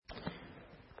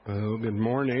Well, good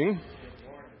morning.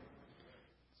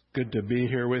 It's good to be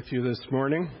here with you this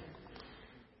morning.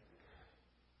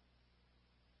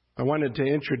 I wanted to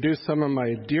introduce some of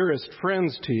my dearest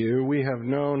friends to you. We have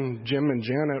known Jim and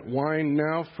Janet Wine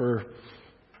now for,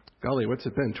 golly, what's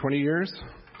it been, 20 years?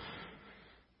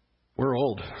 We're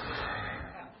old.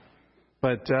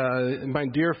 But my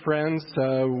dear friends,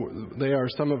 they are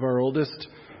some of our oldest,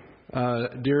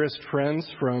 dearest friends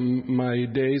from my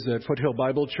days at Foothill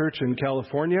Bible Church in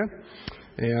California.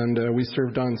 And we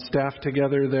served on staff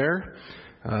together there.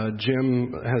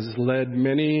 Jim has led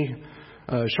many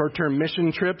short-term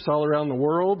mission trips all around the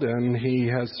world, and he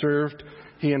has served,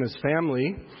 he and his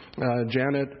family,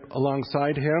 Janet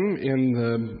alongside him in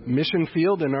the mission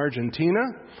field in Argentina.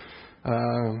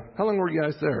 How long were you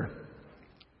guys there?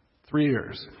 3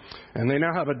 years. And they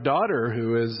now have a daughter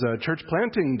who is church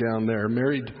planting down there,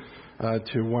 married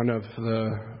to one of the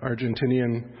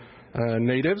Argentinian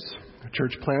natives, a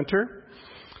church planter.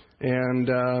 And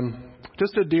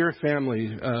just a dear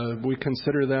family. We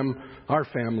consider them our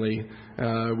family.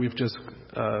 We've just,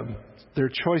 they're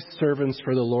choice servants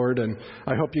for the Lord, and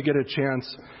I hope you get a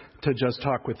chance to just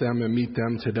talk with them and meet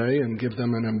them today and give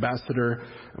them an Ambassador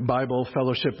Bible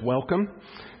Fellowship welcome,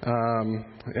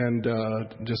 and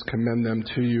just commend them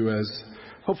to you as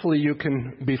hopefully you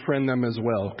can befriend them as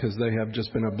well, because they have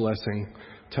just been a blessing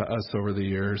to us over the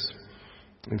years.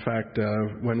 In fact,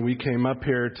 when we came up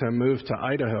here to move to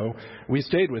Idaho, we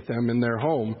stayed with them in their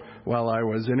home while I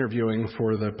was interviewing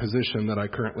for the position that I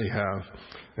currently have.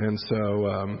 And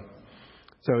so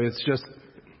it's just,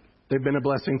 they've been a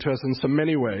blessing to us in so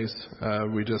many ways.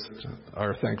 We just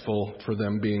are thankful for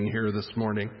them being here this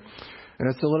morning. And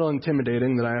it's a little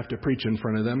intimidating that I have to preach in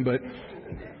front of them, but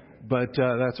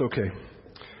that's okay.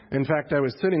 In fact, I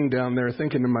was sitting down there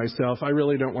thinking to myself, I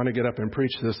really don't want to get up and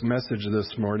preach this message this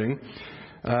morning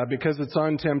because it's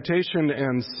on temptation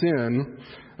and sin,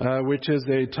 which is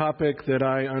a topic that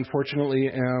I unfortunately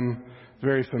am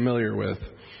very familiar with,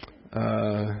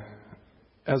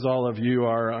 as all of you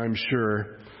are, I'm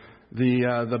sure.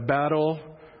 The battle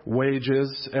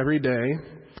wages every day.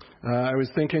 I was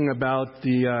thinking about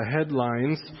the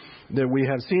headlines that we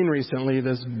have seen recently,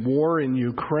 this war in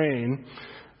Ukraine.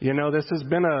 You know, this has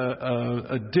been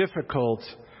a difficult,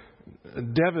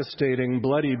 devastating,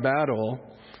 bloody battle.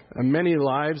 Many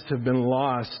lives have been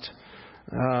lost.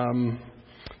 And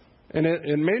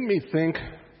it made me think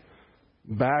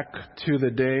back to the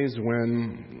days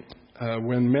when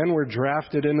men were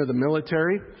drafted into the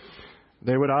military.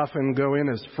 They would often go in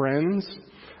as friends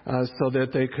so that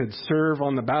they could serve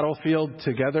on the battlefield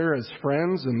together as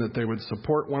friends and that they would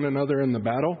support one another in the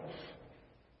battle.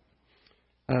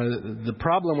 The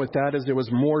problem with that is it was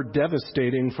more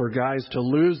devastating for guys to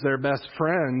lose their best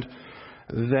friend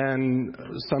than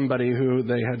somebody who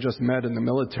they had just met in the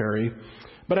military.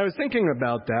 But I was thinking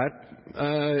about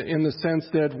that in the sense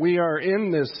that we are in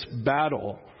this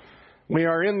battle. We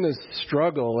are in this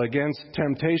struggle against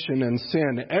temptation and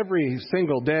sin every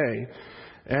single day.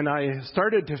 And I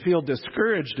started to feel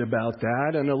discouraged about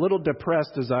that and a little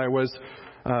depressed as I was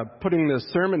putting this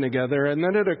sermon together. And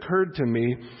then it occurred to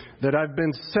me that I've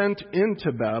been sent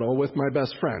into battle with my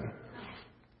best friend,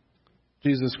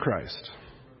 Jesus Christ.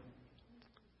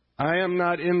 I am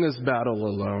not in this battle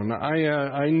alone.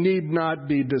 I need not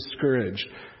be discouraged.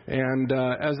 And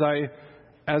as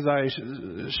I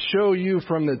show you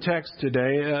from the text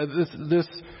today, this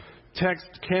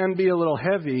text can be a little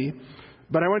heavy,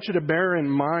 but I want you to bear in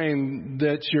mind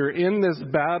that you're in this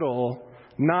battle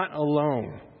not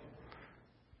alone,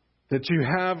 that you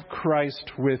have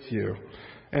Christ with you.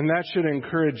 And that should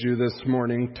encourage you this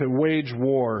morning to wage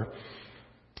war.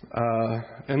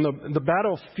 And the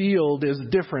battlefield is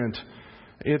different.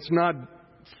 It's not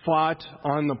fought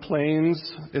on the plains.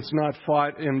 It's not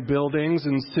fought in buildings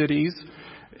and cities.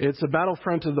 It's a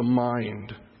battlefront of the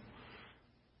mind.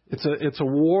 It's a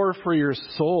war for your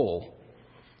soul.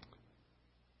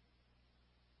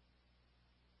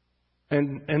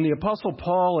 And the Apostle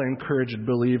Paul encouraged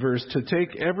believers to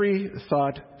take every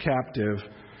thought captive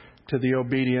to the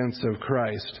obedience of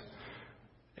Christ.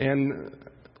 And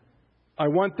I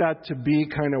want that to be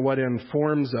kind of what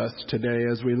informs us today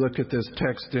as we look at this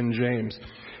text in James.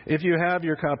 If you have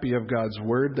your copy of God's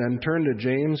Word, then turn to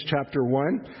James chapter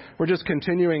 1. We're just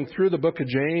continuing through the book of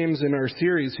James in our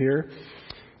series here.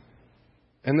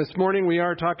 And this morning we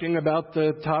are talking about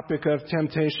the topic of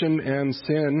temptation and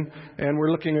sin, and we're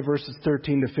looking at verses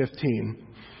 13 to 15.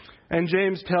 And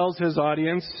James tells his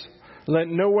audience, "Let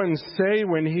no one say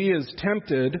when he is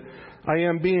tempted, I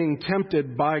am being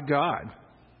tempted by God.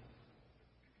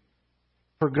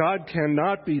 For God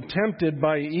cannot be tempted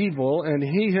by evil, and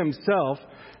he himself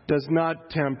does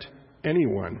not tempt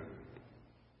anyone.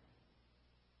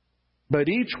 But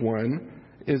each one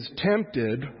is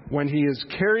tempted when he is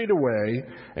carried away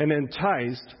and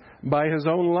enticed by his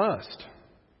own lust.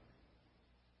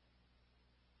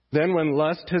 Then when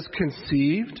lust has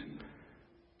conceived,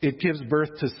 it gives birth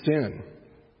to sin.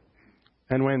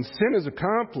 And when sin is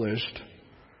accomplished,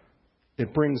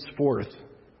 it brings forth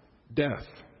death.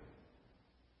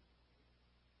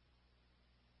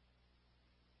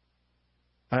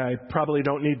 I probably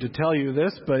don't need to tell you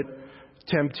this, but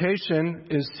temptation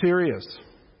is serious.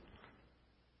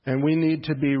 And we need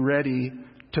to be ready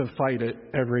to fight it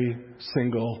every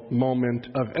single moment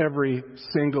of every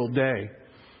single day.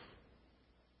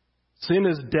 Sin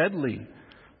is deadly,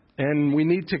 and we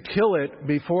need to kill it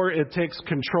before it takes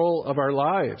control of our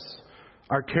lives,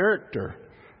 our character,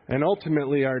 and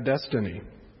ultimately our destiny.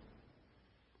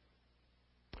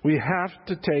 We have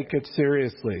to take it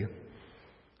seriously.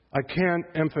 I can't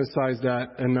emphasize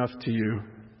that enough to you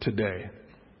today.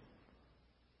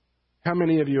 How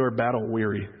many of you are battle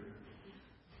weary?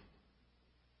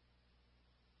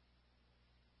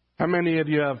 How many of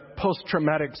you have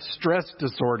post-traumatic stress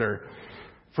disorder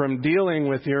from dealing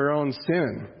with your own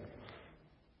sin?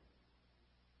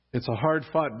 It's a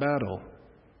hard-fought battle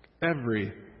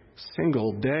every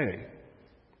single day.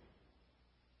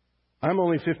 I'm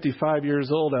only 55 years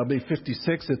old. I'll be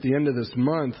 56 at the end of this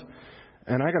month.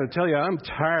 And I got to tell you, I'm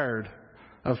tired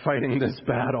of fighting this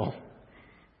battle.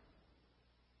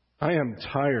 I am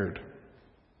tired.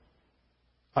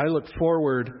 I look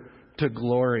forward to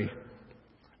glory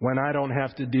when I don't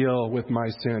have to deal with my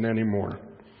sin anymore.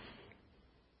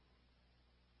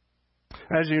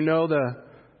 As you know,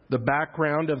 the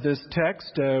background of this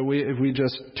text,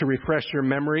 to refresh your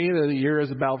memory, the year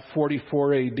is about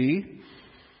 44 AD.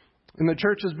 And the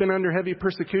church has been under heavy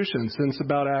persecution since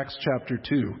about Acts chapter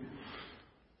 2.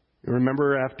 You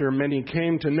remember, after many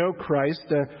came to know Christ,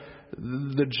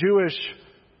 the Jewish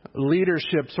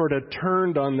leadership sort of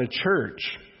turned on the church.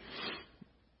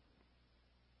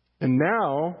 And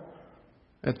now,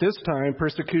 at this time,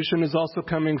 persecution is also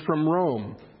coming from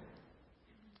Rome.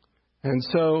 And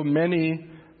so many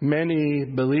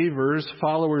believers,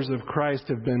 followers of Christ,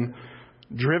 have been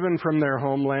driven from their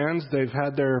homelands. They've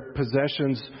had their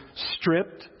possessions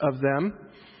stripped of them.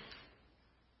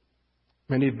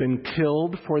 Many have been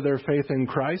killed for their faith in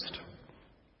Christ.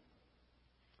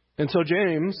 And so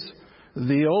James,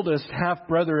 the oldest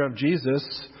half-brother of Jesus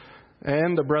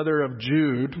and the brother of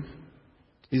Jude,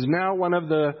 he's now one of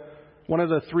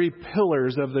the three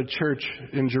pillars of the church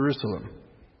in Jerusalem.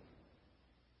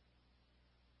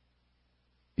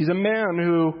 He's a man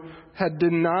who had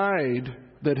denied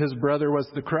that his brother was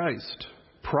the Christ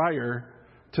prior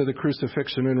to the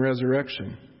crucifixion and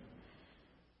resurrection.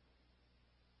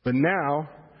 But now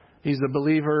he's a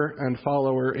believer and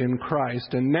follower in Christ.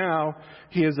 And now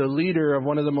he is a leader of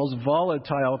one of the most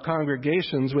volatile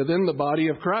congregations within the body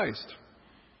of Christ.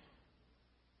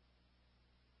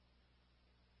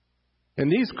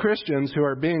 And these Christians who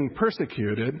are being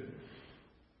persecuted,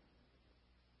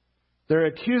 they're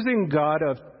accusing God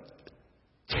of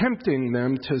tempting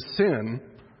them to sin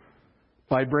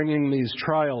by bringing these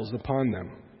trials upon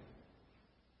them.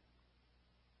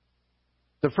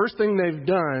 The first thing they've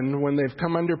done when they've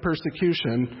come under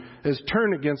persecution is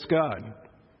turn against God.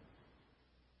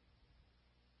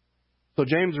 So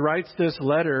James writes this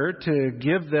letter to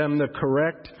give them the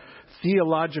correct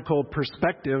theological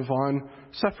perspective on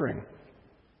suffering.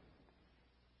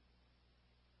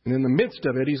 And in the midst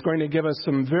of it, he's going to give us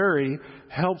some very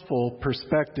helpful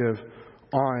perspective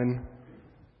on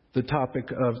the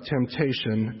topic of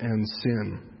temptation and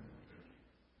sin.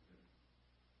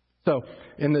 So,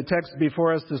 in the text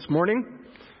before us this morning,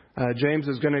 James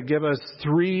is going to give us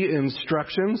 3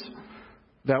 instructions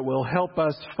that will help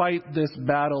us fight this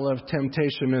battle of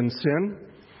temptation and sin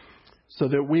so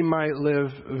that we might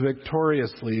live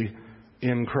victoriously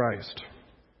in Christ.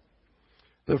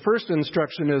 The first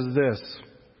instruction is this.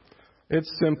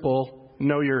 It's simple.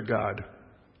 Know your God.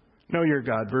 Know your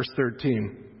God. Verse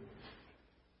 13.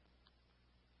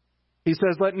 He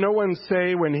says, let no one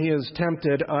say when he is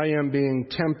tempted, I am being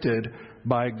tempted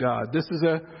by God. This is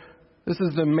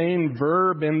the main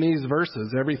verb in these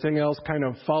verses. Everything else kind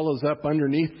of follows up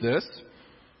underneath this.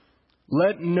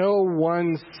 Let no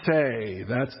one say.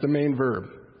 That's the main verb.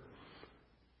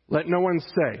 Let no one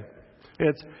say.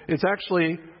 It's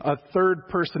actually a third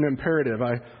person imperative.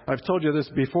 I've told you this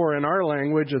before. In our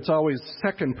language, it's always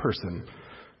second person.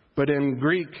 But in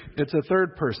Greek, it's a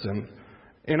third person.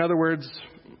 In other words,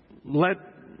 let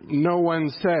no one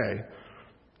say.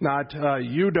 Not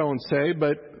you don't say,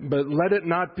 but let it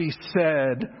not be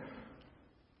said.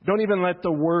 Don't even let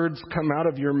the words come out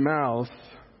of your mouth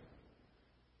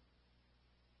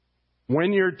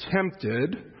when you're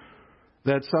tempted,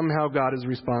 that somehow God is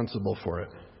responsible for it.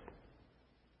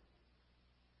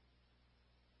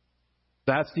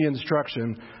 That's the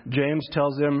instruction. James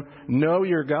tells him, know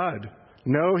your God.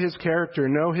 Know His character.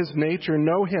 Know His nature.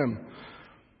 Know Him.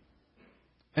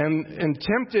 And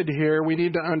tempted here, we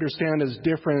need to understand, is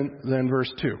different than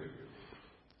verse 2.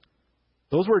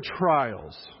 Those were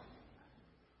trials.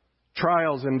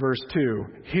 Trials in verse 2.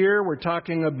 Here we're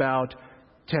talking about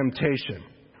temptation.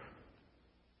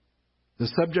 The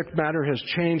subject matter has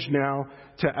changed now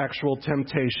to actual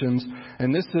temptations.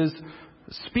 And this is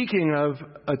speaking of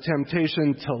a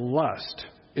temptation to lust,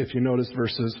 if you notice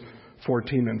verses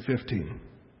 14 and 15.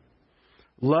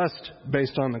 Lust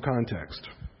based on the context.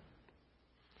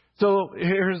 So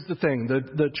here's the thing.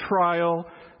 The trial,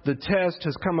 the test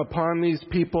has come upon these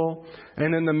people.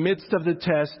 And in the midst of the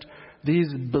test,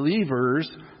 these believers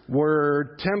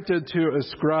were tempted to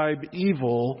ascribe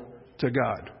evil to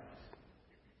God.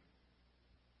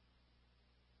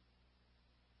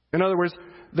 In other words,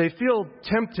 they feel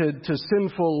tempted to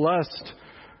sinful lust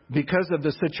because of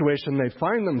the situation they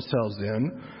find themselves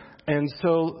in, and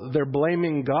so they're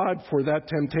blaming God for that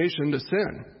temptation to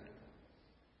sin.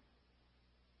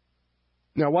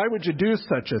 Now, why would you do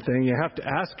such a thing? You have to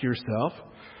ask yourself.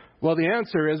 Well, the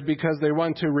answer is because they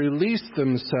want to release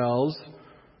themselves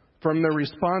from the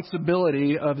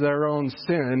responsibility of their own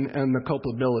sin and the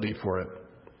culpability for it.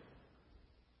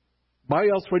 Why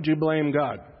else would you blame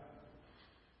God?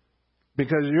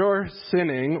 Because you're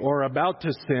sinning or about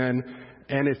to sin,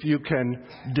 and if you can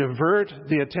divert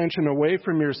the attention away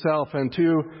from yourself and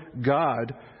to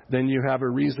God, then you have a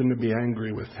reason to be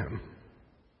angry with Him.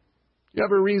 You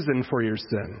have a reason for your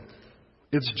sin.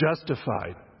 It's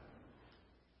justified.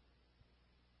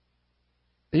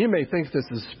 You may think this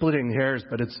is splitting hairs,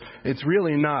 but it's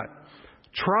really not.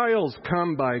 Trials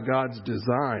come by God's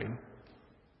design.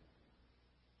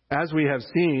 As we have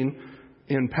seen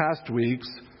in past weeks,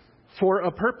 for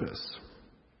a purpose.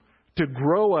 To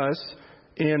grow us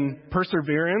in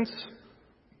perseverance,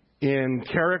 in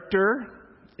character,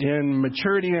 in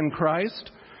maturity in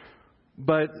Christ.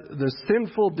 But the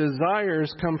sinful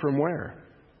desires come from where?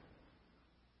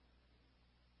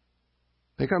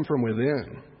 They come from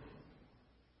within.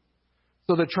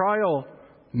 So the trial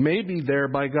may be there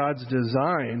by God's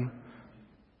design,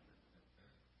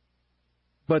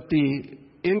 but the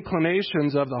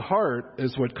inclinations of the heart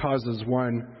is what causes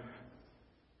one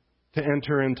to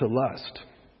enter into lust.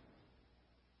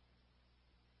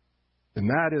 And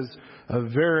that is a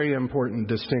very important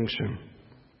distinction.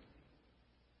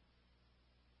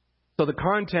 So the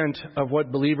content of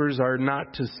what believers are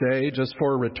not to say, just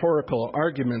for rhetorical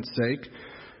argument's sake,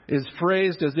 is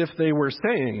phrased as if they were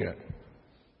saying it.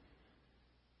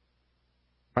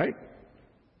 Right?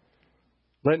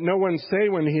 Let no one say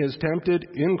when he is tempted,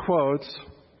 in quotes,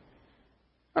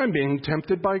 I'm being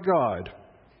tempted by God.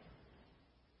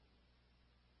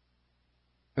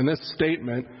 And this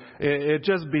statement, it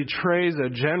just betrays a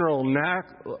general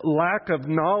lack of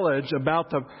knowledge about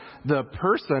the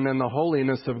person and the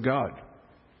holiness of God.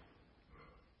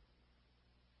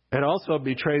 It also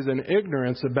betrays an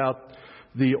ignorance about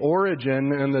the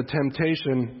origin and the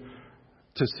temptation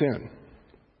to sin.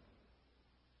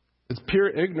 It's pure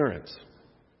ignorance.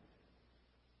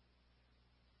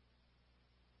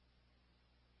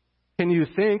 Can you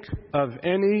think of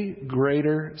any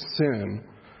greater sin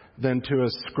than to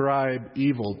ascribe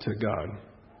evil to God?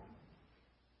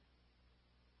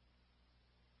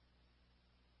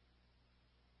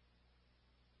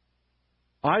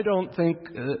 I don't think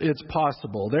it's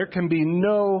possible. There can be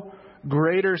no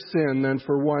greater sin than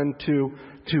for one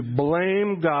to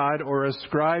blame God or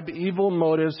ascribe evil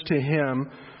motives to Him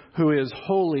who is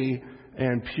holy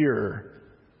and pure.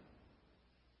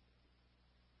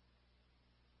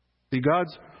 See,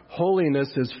 God's holiness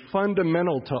is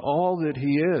fundamental to all that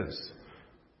He is.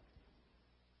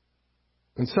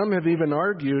 And some have even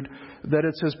argued that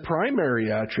it's His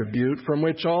primary attribute from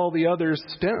which all the others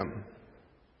stem.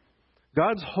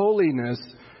 God's holiness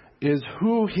is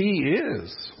who He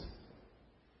is.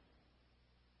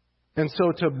 And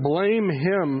so to blame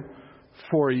Him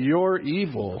for your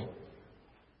evil,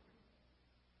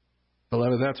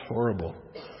 beloved, that's horrible.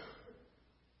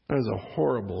 That is a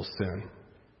horrible sin.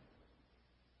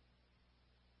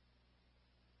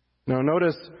 Now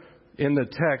notice in the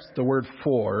text the word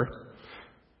for.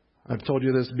 I've told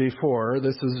you this before.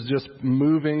 This is just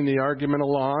moving the argument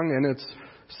along, and it's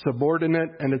subordinate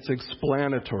and it's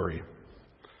explanatory.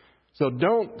 So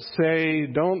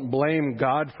don't blame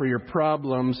God for your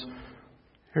problems.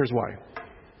 Here's why.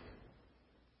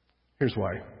 Here's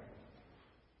why.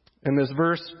 And this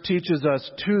verse teaches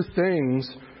us two things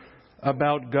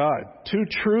about God, two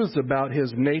truths about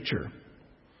His nature.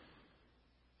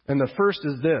 And the first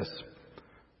is this.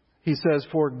 He says,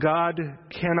 "For God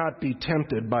cannot be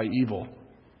tempted by evil."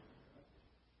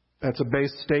 That's a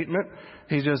base statement.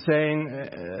 He's just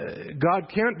saying God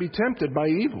can't be tempted by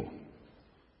evil.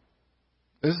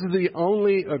 This is the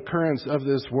only occurrence of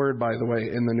this word, by the way,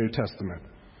 in the New Testament.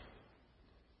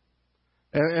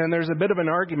 And there's a bit of an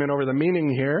argument over the meaning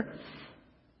here.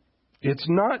 It's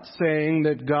not saying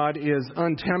that God is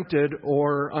untempted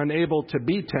or unable to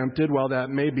be tempted. While that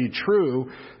may be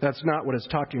true, that's not what it's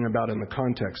talking about in the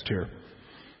context here.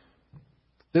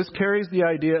 This carries the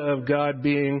idea of God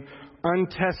being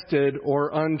untested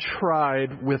or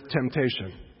untried with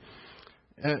temptation.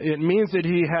 It means that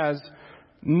He has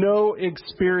no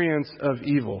experience of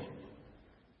evil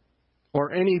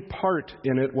or any part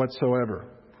in it whatsoever.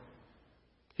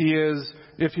 He is,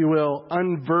 if you will,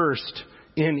 unversed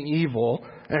in evil,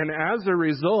 and as a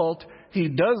result, He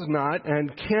does not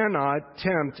and cannot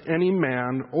tempt any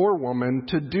man or woman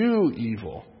to do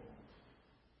evil.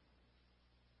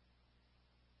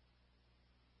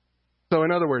 So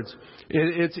in other words,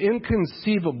 it's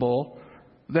inconceivable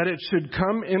that it should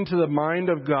come into the mind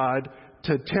of God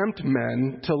to tempt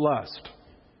men to lust.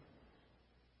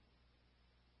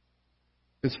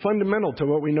 It's fundamental to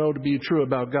what we know to be true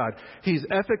about God. He's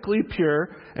ethically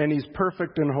pure and He's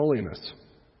perfect in holiness.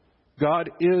 God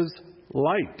is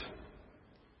light,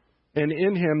 and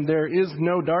in Him there is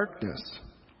no darkness.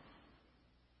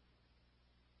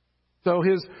 So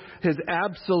his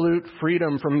absolute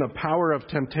freedom from the power of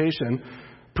temptation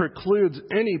precludes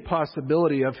any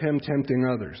possibility of Him tempting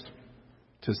others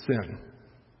to sin.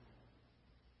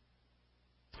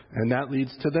 And that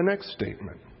leads to the next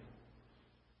statement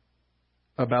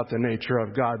about the nature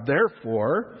of God.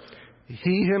 Therefore,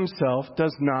 He Himself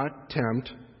does not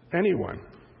tempt anyone.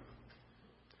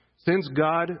 Since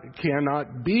God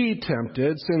cannot be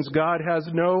tempted, since God has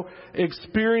no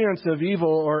experience of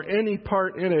evil or any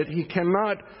part in it, He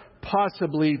cannot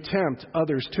possibly tempt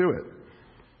others to it.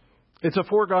 It's a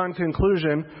foregone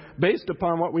conclusion based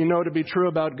upon what we know to be true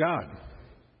about God.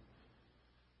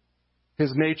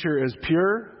 His nature is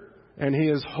pure and He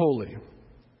is holy.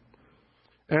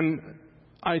 And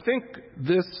I think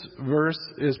this verse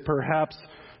is perhaps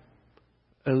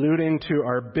alluding to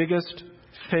our biggest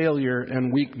failure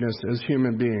and weakness as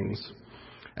human beings.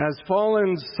 As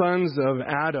fallen sons of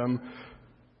Adam,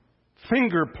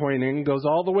 finger pointing goes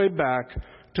all the way back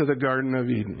to the Garden of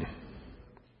Eden.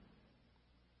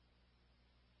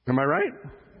 Am I right?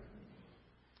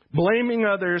 Blaming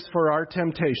others for our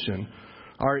temptation,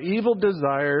 our evil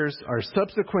desires, our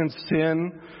subsequent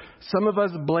sin. Some of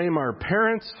us blame our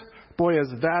parents. Boy, is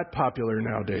that popular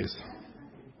nowadays.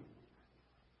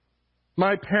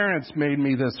 My parents made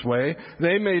me this way.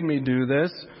 They made me do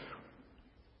this.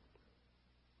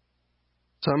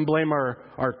 Some blame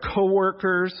our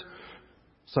coworkers.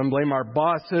 Some blame our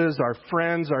bosses, our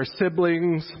friends, our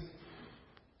siblings.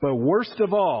 But worst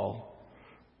of all,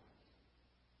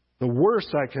 the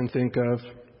worst I can think of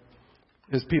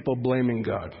is people blaming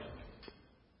God.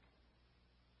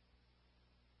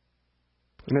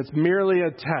 And it's merely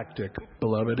a tactic,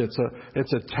 beloved.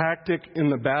 It's a tactic in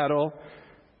the battle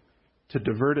to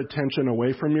divert attention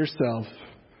away from yourself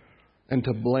and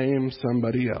to blame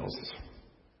somebody else.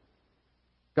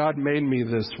 God made me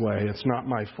this way. It's not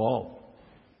my fault.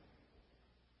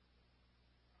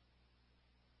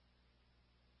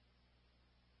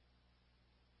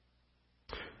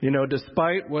 You know,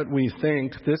 despite what we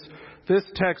think, this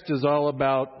text is all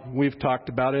about, we've talked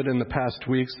about it in the past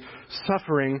weeks,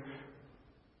 suffering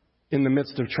in the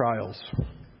midst of trials.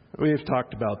 We've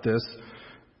talked about this.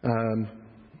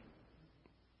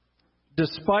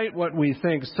 Despite what we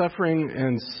think, suffering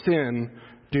and sin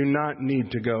do not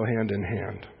need to go hand in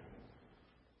hand.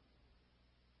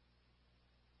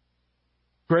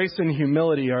 Grace and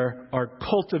humility are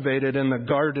cultivated in the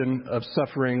garden of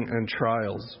suffering and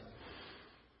trials.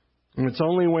 And it's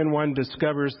only when one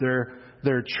discovers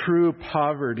their true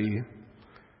poverty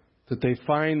that they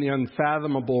find the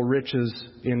unfathomable riches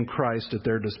in Christ at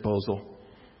their disposal.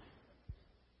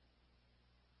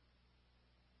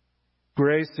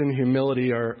 Grace and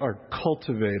humility are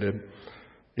cultivated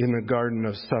in the garden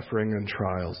of suffering and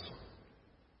trials.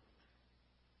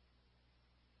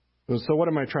 So what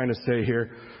am I trying to say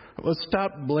here? Well,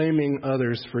 stop blaming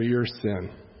others for your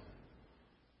sin.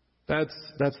 That's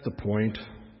the point.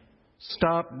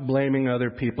 Stop blaming other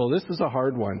people. This is a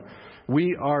hard one.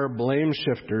 We are blame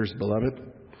shifters, beloved.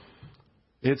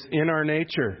 It's in our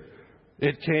nature.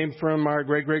 It came from our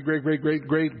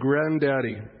great-great-great-great-great-great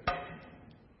granddaddy.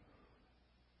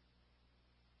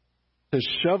 to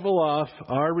shovel off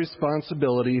our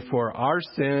responsibility for our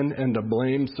sin and to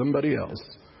blame somebody else.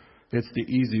 It's the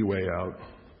easy way out.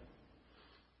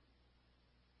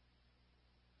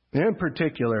 In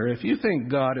particular, if you think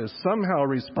God is somehow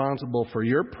responsible for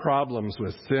your problems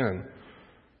with sin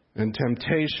and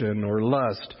temptation or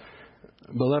lust,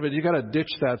 beloved, you got to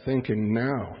ditch that thinking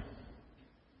now.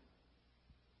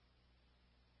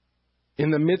 In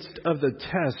the midst of the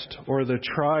test or the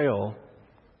trial,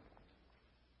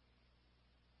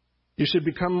 you should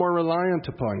become more reliant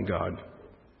upon God.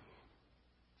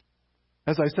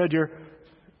 As I said,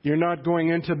 you're not going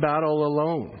into battle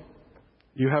alone.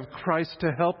 You have Christ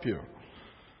to help you.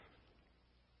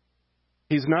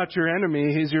 He's not your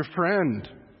enemy, He's your friend.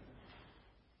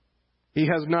 He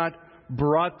has not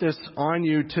brought this on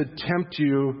you to tempt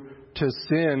you to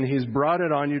sin. He's brought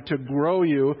it on you to grow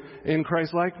you in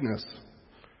Christ-likeness.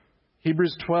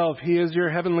 Hebrews 12, He is your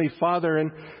heavenly Father,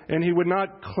 and He would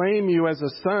not claim you as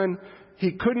a son.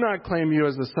 He could not claim you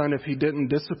as a son if He didn't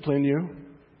discipline you.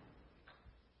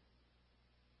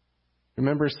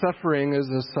 Remember, suffering is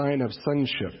a sign of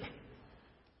sonship.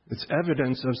 It's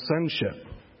evidence of sonship.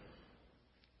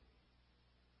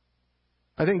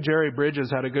 I think Jerry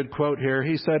Bridges had a good quote here.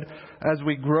 He said, as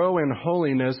we grow in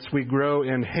holiness, we grow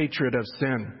in hatred of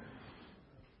sin.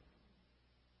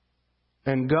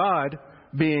 And God,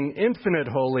 being infinite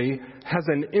holy, has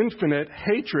an infinite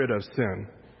hatred of sin.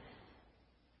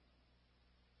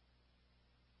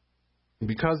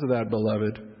 Because of that,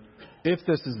 beloved, if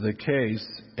this is the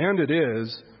case, and it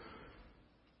is,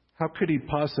 how could He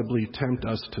possibly tempt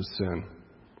us to sin?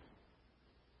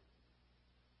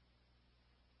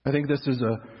 I think this is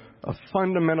a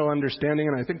fundamental understanding,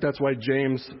 and I think that's why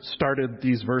James started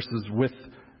these verses with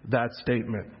that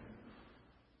statement.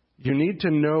 You need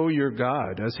to know your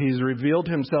God as He's revealed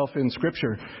Himself in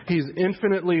Scripture. He's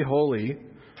infinitely holy,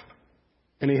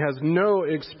 and He has no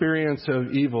experience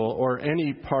of evil or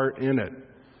any part in it.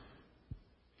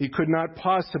 He could not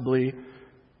possibly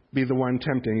be the one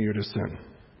tempting you to sin.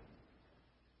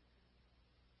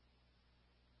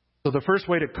 So the first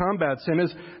way to combat sin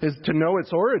is to know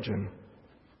its origin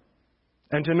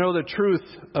and to know the truth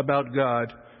about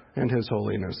God and His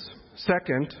holiness.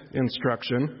 Second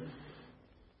instruction,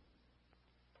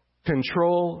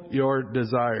 control your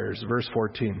desires. Verse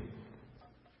 14.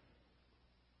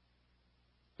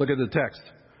 Look at the text.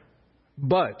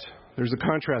 But, there's a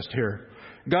contrast here.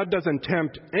 God doesn't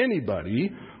tempt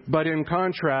anybody, but in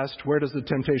contrast, where does the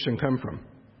temptation come from?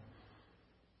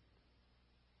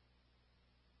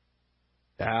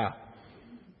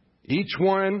 Each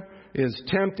one is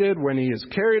tempted when he is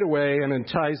carried away and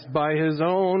enticed by his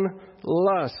own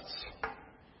lusts.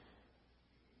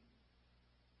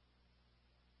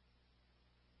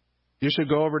 You should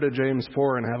go over to James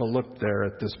 4 and have a look there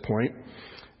at this point.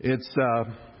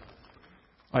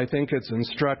 I think it's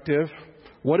instructive.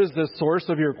 What is the source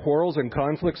of your quarrels and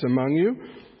conflicts among you?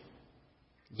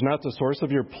 Is not the source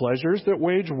of your pleasures that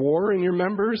wage war in your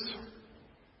members?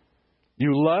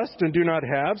 You lust and do not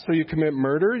have, so you commit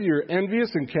murder. You're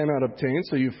envious and cannot obtain,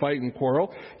 so you fight and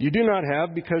quarrel. You do not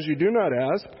have because you do not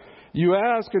ask. You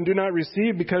ask and do not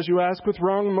receive because you ask with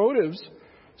wrong motives,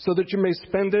 so that you may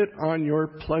spend it on your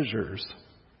pleasures.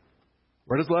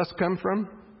 Where does lust come from?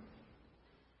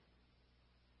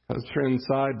 It's from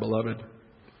inside, beloved.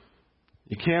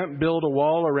 You can't build a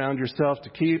wall around yourself to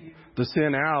keep the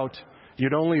sin out.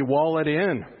 You'd only wall it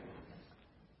in.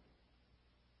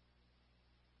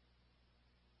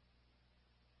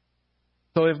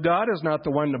 So if God is not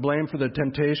the one to blame for the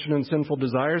temptation and sinful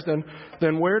desires,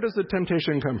 then where does the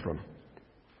temptation come from?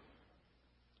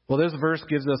 Well, this verse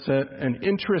gives us an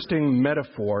interesting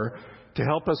metaphor to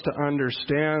help us to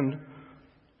understand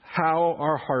how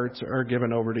our hearts are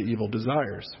given over to evil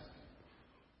desires.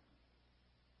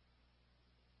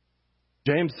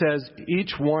 James says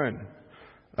each one,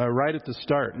 right at the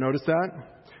start. Notice that?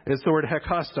 It's the word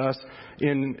hekastos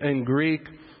in Greek.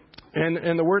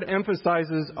 And the word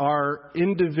emphasizes our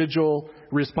individual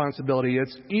responsibility.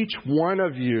 It's each one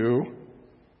of you,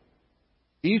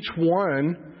 each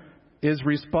one is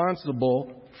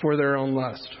responsible for their own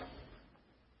lust.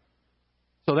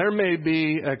 So there may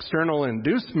be external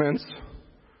inducements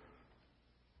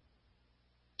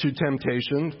to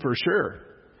temptation, for sure.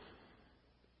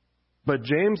 But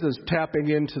James is tapping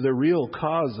into the real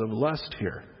cause of lust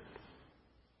here.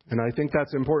 And I think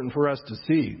that's important for us to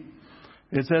see.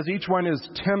 It says each one is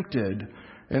tempted,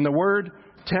 and the word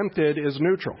tempted is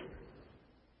neutral.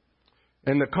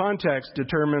 And the context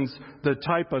determines the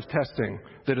type of testing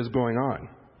that is going on.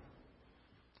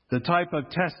 The type of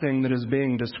testing that is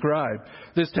being described.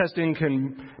 This testing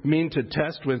can mean to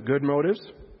test with good motives.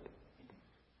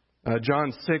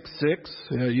 John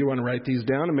 6:6. You want to write these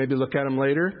down and maybe look at them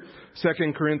later.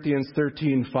 2 Corinthians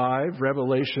 13:5.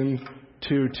 Revelation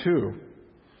 2:2.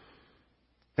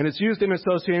 And it's used in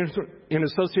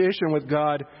association with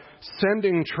God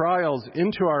sending trials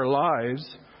into our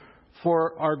lives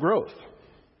for our growth.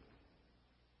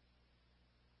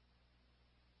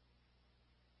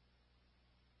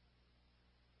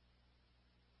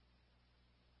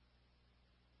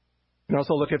 You can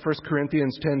also look at 1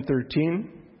 Corinthians 10:13.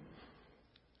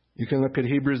 You can look at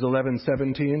Hebrews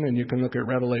 11:17, and you can look at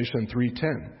Revelation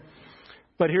 3:10.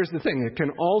 But here's the thing. It can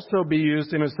also be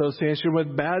used in association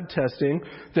with bad testing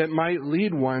that might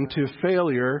lead one to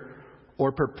failure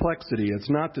or perplexity. It's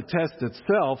not the test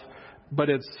itself, but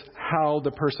it's how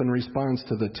the person responds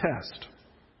to the test.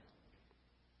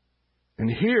 And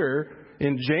here,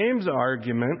 in James'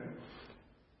 argument,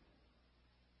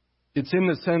 it's in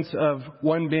the sense of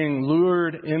one being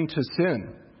lured into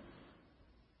sin.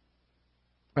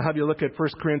 I'll have you look at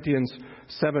 1 Corinthians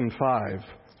 7:5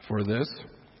 for this.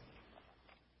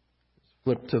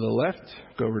 Flip to the left,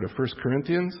 go over to 1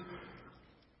 Corinthians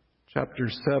chapter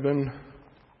 7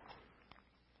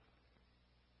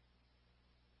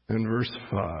 and verse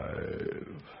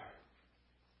 5.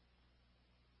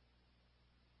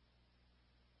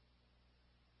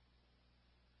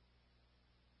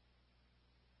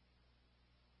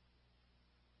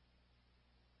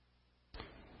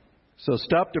 So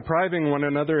stop depriving one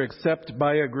another except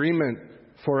by agreement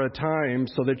for a time,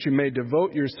 so that you may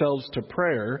devote yourselves to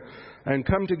prayer and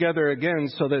come together again,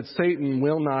 so that Satan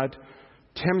will not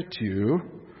tempt you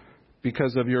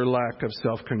because of your lack of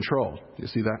self-control. You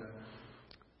see that?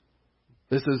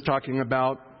 This is talking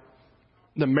about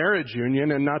the marriage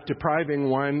union and not depriving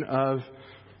one of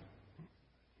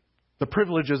the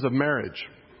privileges of marriage.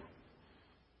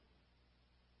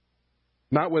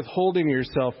 Not withholding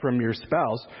yourself from your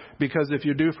spouse, because if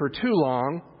you do for too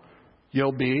long,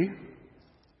 you'll be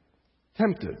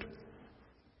tempted.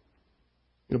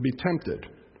 You'll be tempted.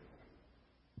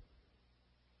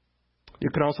 You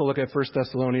can also look at 1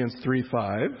 Thessalonians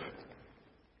 3:5.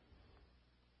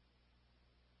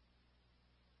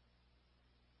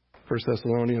 First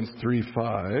Thessalonians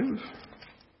 3:5.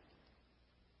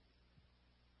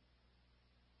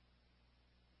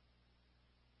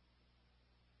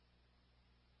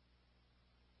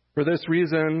 For this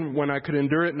reason, when I could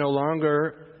endure it no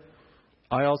longer,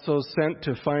 I also sent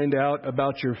to find out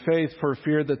about your faith, for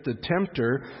fear that the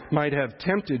tempter might have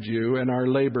tempted you and our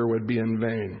labor would be in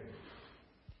vain.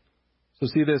 So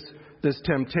see, this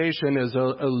temptation is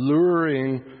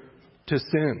alluring to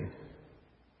sin.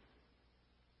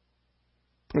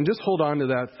 And just hold on to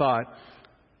that thought.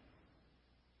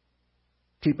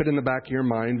 Keep it in the back of your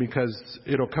mind, because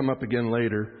it'll come up again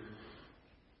later.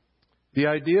 The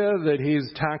idea that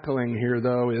he's tackling here,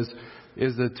 though, is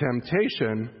the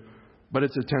temptation, but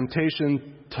it's a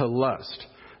temptation to lust.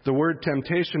 The word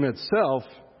temptation itself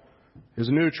is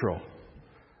neutral.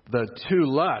 The to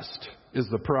lust is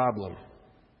the problem.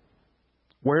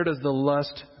 Where does the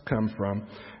lust come from?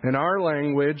 In our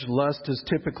language, lust is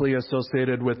typically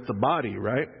associated with the body,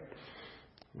 right?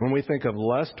 When we think of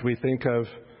lust, we think of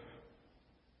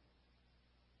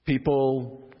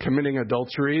people committing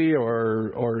adultery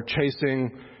or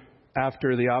chasing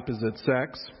after the opposite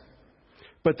sex.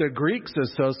 But the Greeks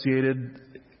associated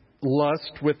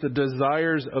lust with the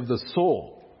desires of the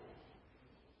soul.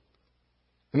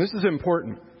 And this is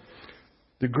important.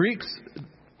 The Greeks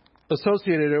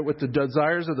associated it with the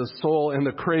desires of the soul and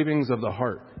the cravings of the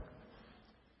heart.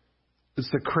 It's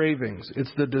the cravings.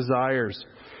 It's the desires.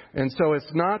 And so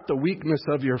it's not the weakness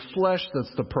of your flesh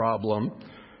that's the problem.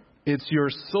 It's your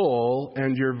soul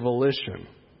and your volition.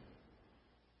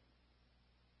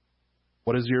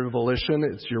 What is your volition?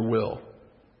 It's your will.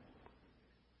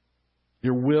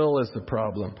 Your will is the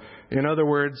problem. In other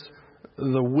words,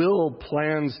 the will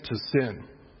plans to sin.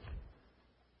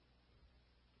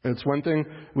 It's one thing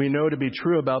we know to be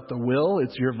true about the will.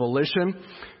 It's your volition.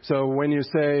 So when you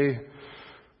say,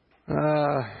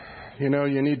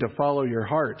 you need to follow your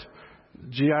heart.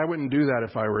 Gee, I wouldn't do that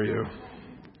if I were you.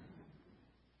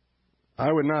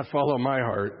 I would not follow my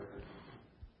heart.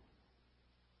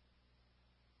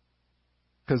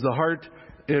 Because the heart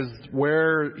is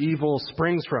where evil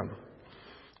springs from.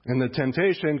 And the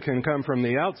temptation can come from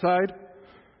the outside,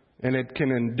 and it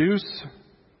can induce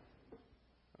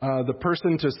the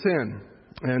person to sin.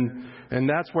 And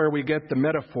that's where we get the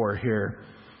metaphor here.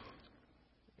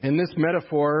 In this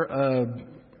metaphor,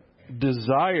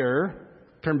 desire,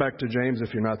 turn back to James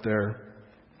if you're not there.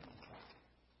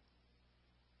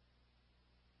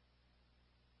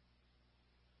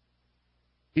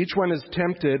 Each one is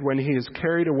tempted when he is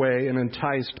carried away and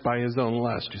enticed by his own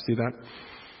lust. You see that?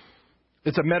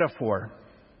 It's a metaphor.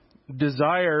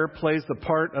 Desire plays the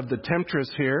part of the temptress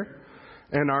here,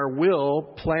 and our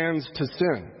will plans to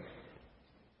sin.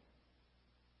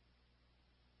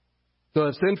 So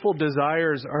if sinful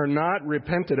desires are not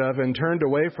repented of and turned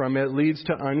away from, it leads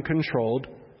to uncontrolled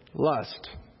lust.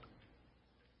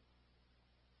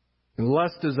 And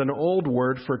lust is an old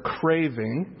word for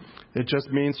craving. It just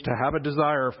means to have a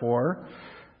desire for.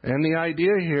 And the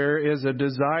idea here is a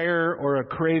desire or a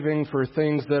craving for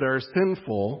things that are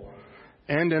sinful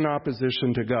and in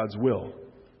opposition to God's will.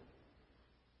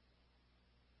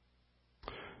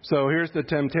 So here's the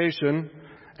temptation,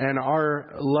 and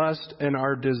our lust and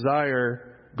our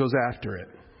desire goes after it.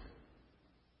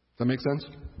 Does that make sense?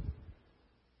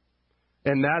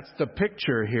 And that's the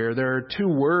picture here. There are two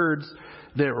words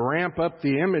that ramp up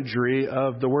the imagery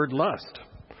of the word lust.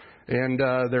 And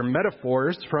they're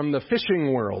metaphors from the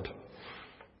fishing world.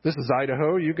 This is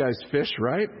Idaho. You guys fish,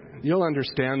 right? You'll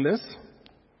understand this.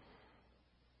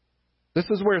 This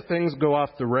is where things go off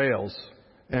the rails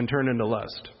and turn into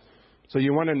lust. So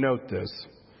you want to note this.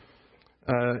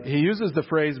 He uses the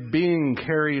phrase being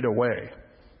carried away.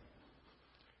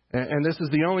 And this is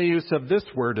the only use of this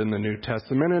word in the New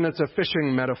Testament, and it's a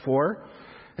fishing metaphor.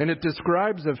 And it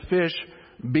describes a fish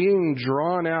being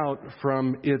drawn out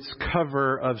from its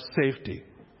cover of safety.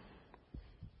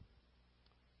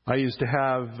 I used to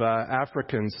have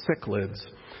African cichlids,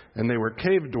 and they were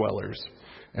cave dwellers.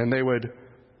 And they would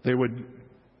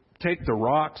take the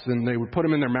rocks and they would put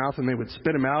them in their mouth and they would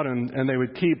spit them out, and they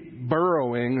would keep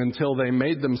burrowing until they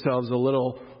made themselves a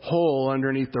little hole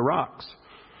underneath the rocks,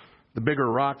 the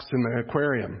bigger rocks in the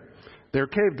aquarium. They're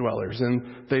cave dwellers,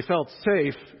 and they felt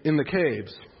safe in the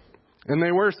caves. And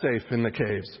they were safe in the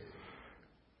caves.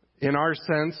 In our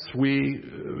sense,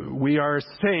 we are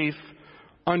safe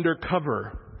under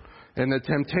cover. And the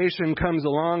temptation comes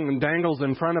along and dangles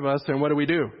in front of us, and what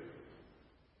do?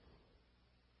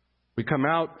 We come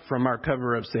out from our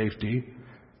cover of safety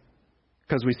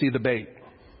because we see the bait.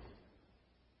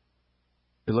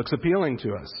 It looks appealing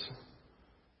to us.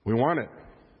 We want it.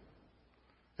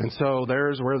 And so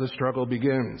there's where the struggle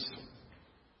begins.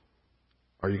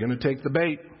 Are you going to take the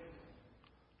bait?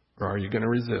 Or are you going to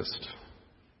resist?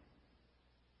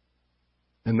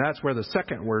 And that's where the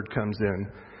second word comes in.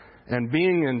 And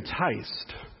being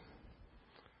enticed.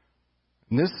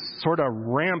 And this sort of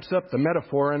ramps up the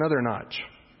metaphor another notch.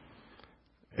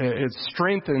 It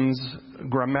strengthens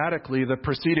grammatically the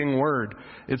preceding word.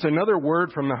 It's another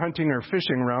word from the hunting or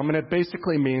fishing realm, and it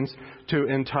basically means to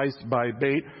entice by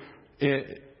bait.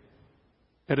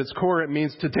 At its core, it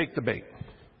means to take the bait.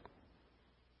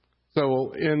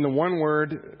 So in the one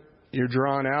word, you're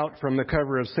drawn out from the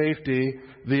cover of safety.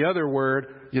 The other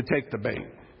word, you take the bait.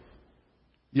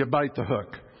 You bite the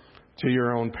hook to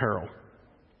your own peril.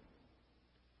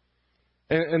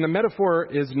 And the metaphor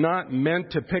is not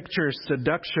meant to picture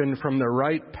seduction from the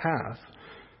right path.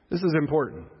 This is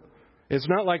important. It's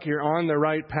not like you're on the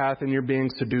right path and you're being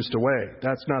seduced away.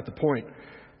 That's not the point.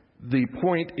 The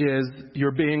point is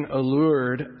you're being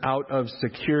allured out of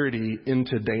security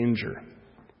into danger.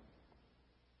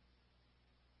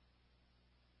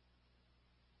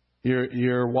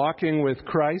 You're walking with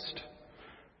Christ.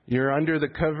 You're under the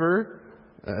cover.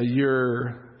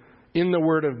 You're in the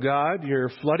Word of God. You're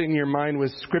flooding your mind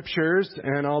with scriptures,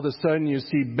 and all of a sudden you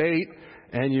see bait,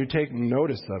 and you take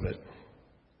notice of it.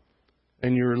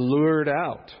 And you're lured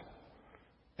out,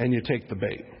 and you take the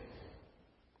bait.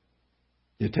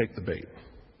 You take the bait.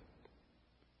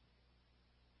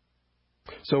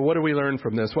 So what do we learn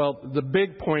from this? Well, the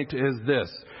big point is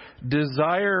this.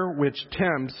 Desire which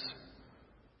tempts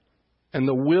and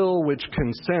the will which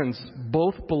consents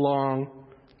both belong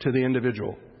to the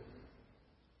individual.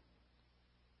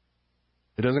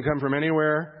 It doesn't come from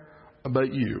anywhere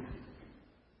but you.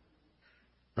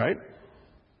 Right?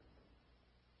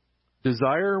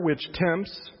 Desire which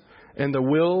tempts and the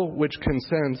will which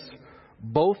consents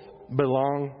both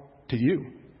belong to you.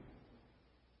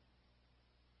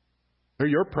 They're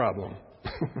your problem.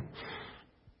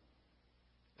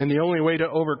 And the only way to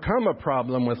overcome a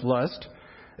problem with lust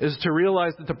is to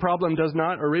realize that the problem does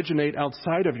not originate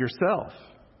outside of yourself.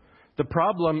 The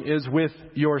problem is with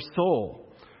your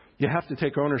soul. You have to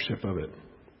take ownership of it.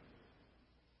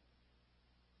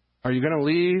 Are you going to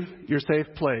leave your safe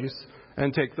place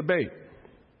and take the bait?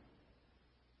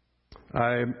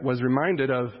 I was reminded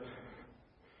of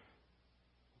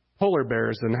polar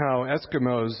bears and how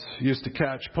Eskimos used to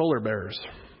catch polar bears.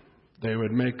 They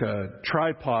would make a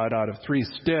tripod out of 3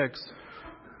 sticks.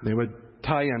 They would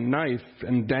tie a knife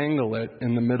and dangle it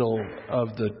in the middle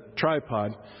of the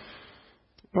tripod.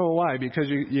 Well, why? Because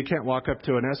you can't walk up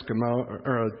to an Eskimo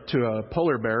or to a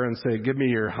polar bear and say, "Give me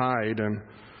your hide," and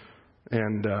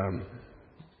they're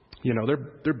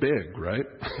big, right?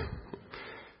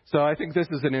 So I think this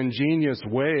is an ingenious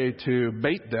way to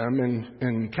bait them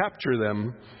and capture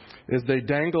them. Is they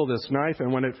dangle this knife,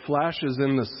 and when it flashes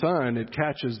in the sun, it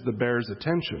catches the bear's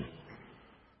attention.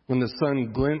 When the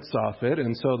sun glints off it,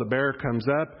 and so the bear comes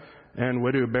up, and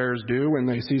what do bears do when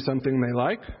they see something they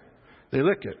like? They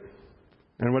lick it.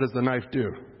 And what does the knife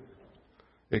do?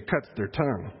 It cuts their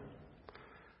tongue.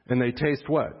 And they taste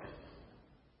what?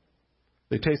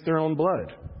 They taste their own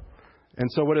blood.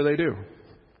 And so what do?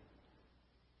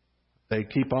 They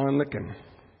keep on licking.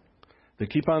 They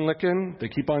keep on licking, they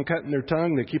keep on cutting their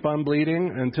tongue, they keep on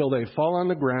bleeding until they fall on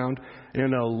the ground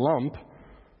in a lump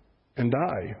and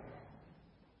die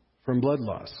from blood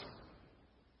loss.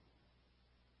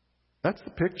 That's the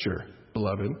picture,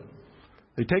 beloved.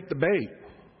 They take the bait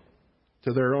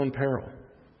to their own peril.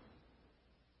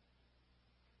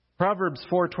 Proverbs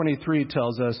 4:23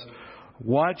 tells us,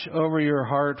 "Watch over your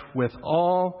heart with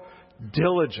all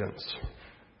diligence,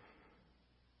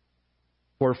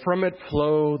 for from it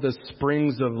flow the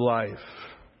springs of life."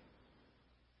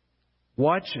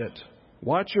 Watch it.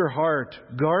 Watch your heart.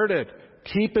 Guard it.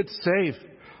 Keep it safe.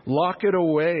 Lock it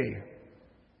away.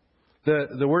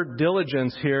 The word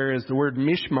diligence here is the word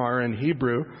mishmar in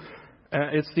Hebrew.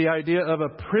 It's the idea of a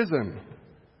prison.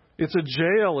 It's a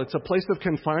jail. It's a place of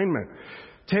confinement.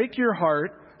 Take your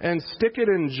heart and stick it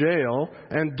in jail,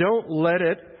 and don't let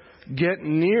it get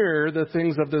near the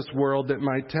things of this world that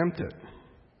might tempt it.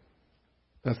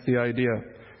 That's the idea.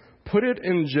 Put it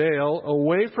in jail,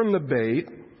 away from the bait.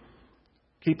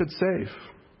 Keep it safe.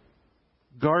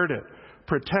 Guard it.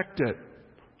 Protect it.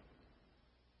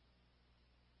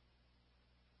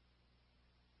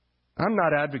 I'm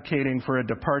not advocating for a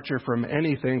departure from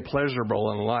anything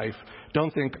pleasurable in life.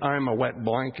 Don't think I'm a wet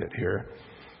blanket here.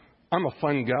 I'm a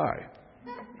fun guy.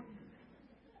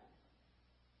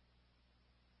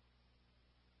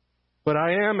 But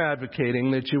I am advocating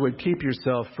that you would keep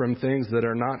yourself from things that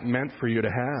are not meant for you to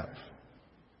have.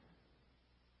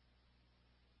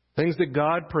 Things that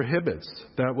God prohibits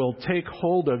that will take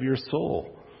hold of your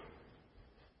soul.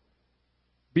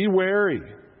 Be wary.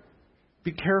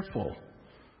 Be careful.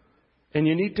 And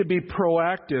you need to be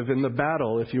proactive in the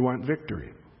battle if you want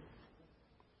victory.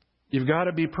 You've got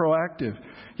to be proactive.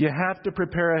 You have to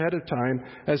prepare ahead of time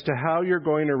as to how you're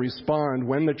going to respond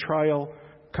when the trial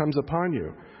comes upon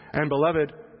you. And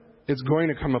beloved, it's going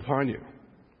to come upon you.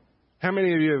 How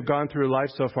many of you have gone through life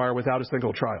so far without a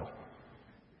single trial?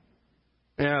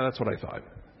 Yeah, that's what I thought.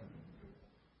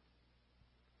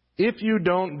 If you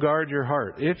don't guard your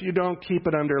heart, if you don't keep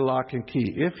it under lock and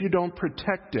key, if you don't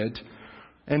protect it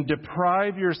and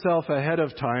deprive yourself ahead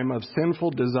of time of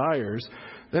sinful desires,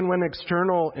 then when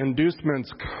external inducements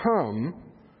come,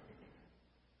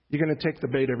 you're going to take the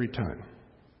bait every time.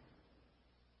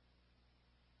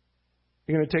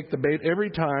 You're going to take the bait every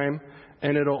time,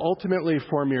 and it'll ultimately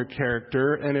form your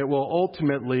character, and it will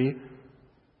ultimately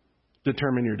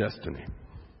determine your destiny.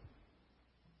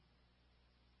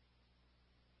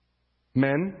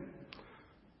 Men,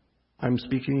 I'm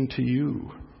speaking to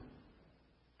you.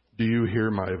 Do you hear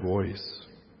my voice?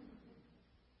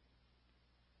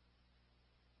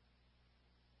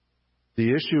 The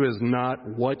issue is not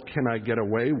what can I get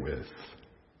away with.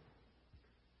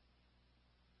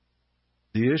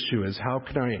 The issue is how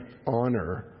can I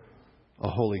honor a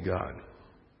holy God?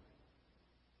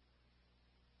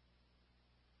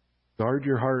 Guard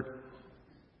your heart.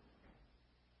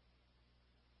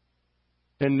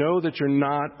 And know that you're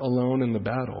not alone in the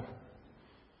battle.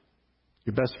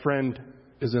 Your best friend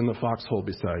is in the foxhole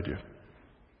beside you.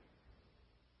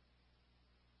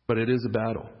 But it is a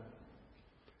battle.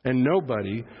 And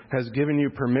nobody has given you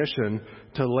permission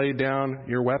to lay down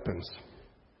your weapons.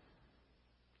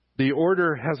 The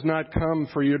order has not come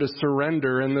for you to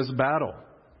surrender in this battle.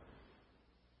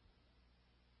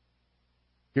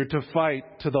 You're to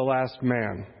fight to the last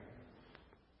man.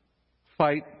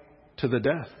 Fight to the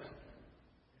death.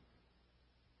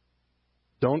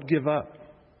 Don't give up.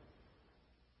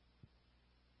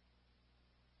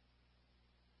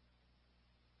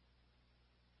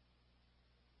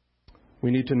 We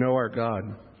need to know our God.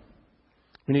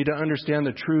 We need to understand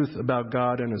the truth about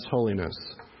God and His holiness.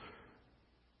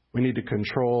 We need to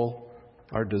control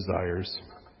our desires.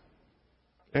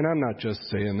 And I'm not just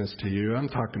saying this to you. I'm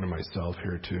talking to myself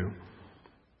here too.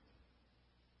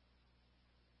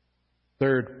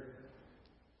 Third,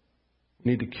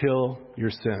 you need to kill your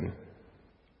sin.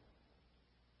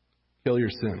 Kill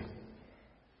your sin.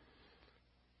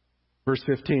 Verse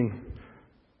 15.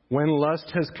 When lust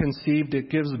has conceived, it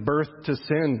gives birth to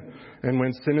sin. And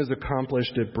when sin is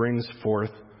accomplished, it brings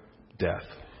forth death.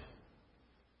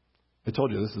 I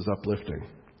told you this is uplifting.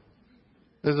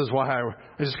 This is why I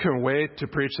just couldn't wait to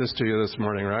preach this to you this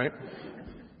morning, right?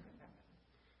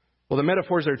 Well, the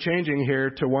metaphors are changing here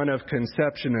to one of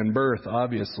conception and birth,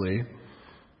 obviously.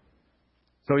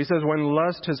 So he says, when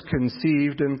lust has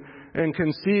conceived, and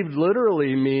conceived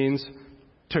literally means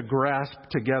to grasp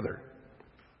together.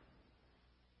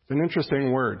 It's an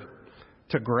interesting word,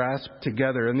 to grasp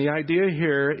together. And the idea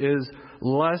here is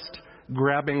lust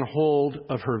grabbing hold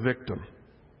of her victim.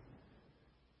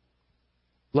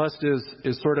 Lust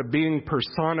is sort of being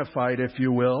personified, if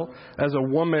you will, as a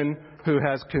woman who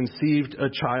has conceived a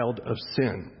child of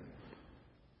sin.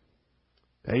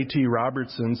 A.T.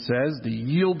 Robertson says, the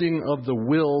yielding of the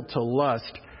will to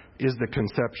lust is the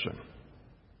conception.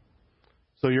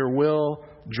 So your will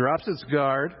drops its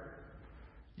guard,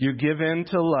 you give in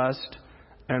to lust,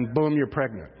 and boom, you're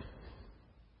pregnant.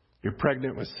 You're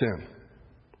pregnant with sin.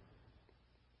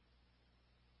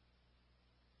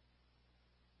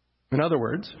 In other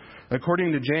words,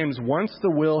 according to James, once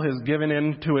the will has given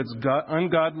in to its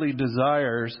ungodly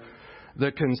desires,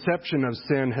 the conception of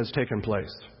sin has taken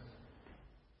place.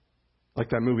 Like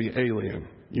that movie Alien.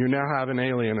 You now have an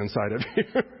alien inside of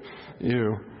you.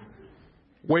 You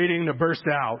waiting to burst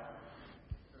out.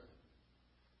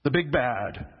 The big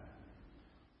bad.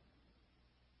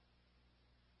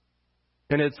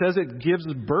 And it says it gives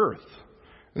birth.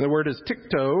 And the word is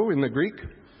tikto in the Greek.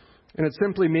 And it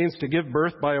simply means to give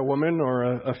birth by a woman or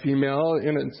a female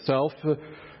in itself.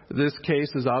 This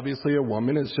case is obviously a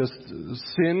woman. It's just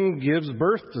sin gives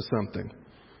birth to something.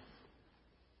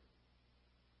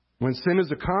 When sin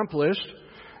is accomplished,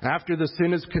 after the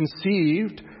sin is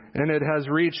conceived and it has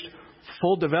reached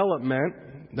full development,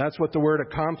 that's what the word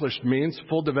accomplished means,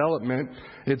 full development.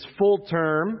 It's full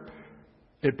term,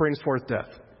 it brings forth death.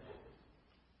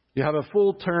 You have a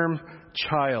full term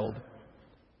child,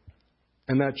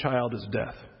 and that child is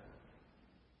death.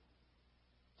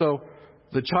 So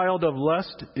the child of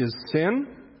lust is sin,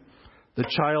 the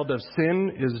child of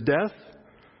sin is death,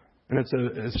 and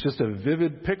it's just a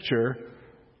vivid picture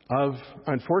of,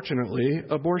 unfortunately,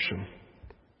 abortion.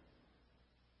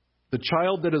 The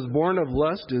child that is born of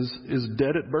lust is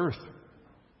dead at birth.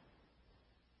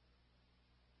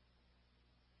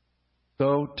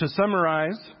 So to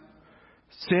summarize,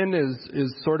 sin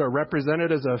is sort of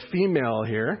represented as a female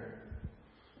here.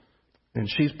 And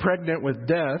she's pregnant with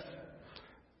death.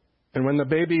 And when the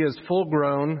baby is full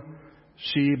grown,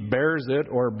 she bears it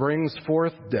or brings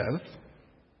forth death.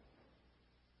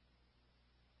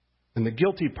 And the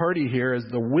guilty party here is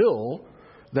the will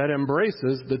that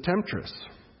embraces the temptress.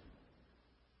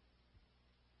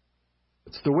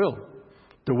 It's the will.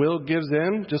 The will gives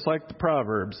in, just like the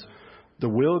Proverbs. The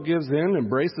will gives in,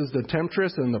 embraces the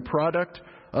temptress, and the product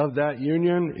of that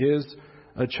union is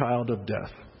a child of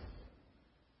death.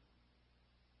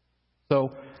 So,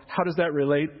 how does that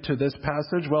relate to this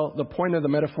passage? Well, the point of the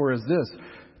metaphor is this.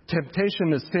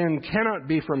 Temptation to sin cannot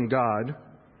be from God,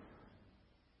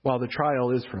 while the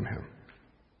trial is from Him.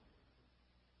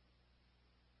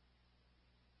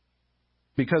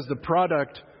 Because the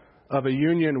product of a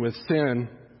union with sin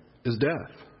is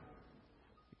death.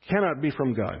 It cannot be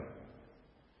from God.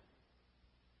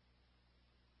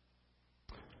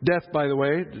 Death, by the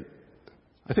way,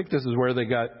 I think this is where they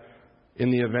got, in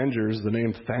the Avengers, the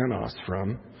name Thanos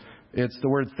from. It's the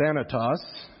word Thanatos,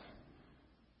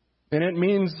 and it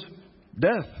means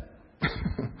death.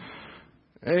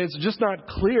 It's just not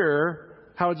clear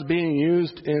how it's being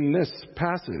used in this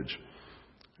passage.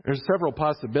 There's several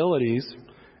possibilities.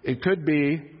 It could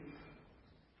be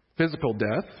physical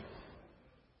death.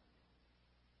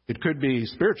 It could be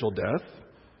spiritual death.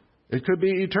 It could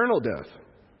be eternal death.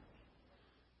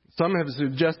 Some have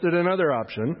suggested another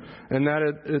option, and that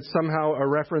it's somehow a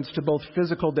reference to both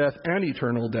physical death and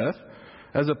eternal death,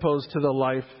 as opposed to the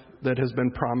life that has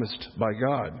been promised by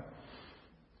God.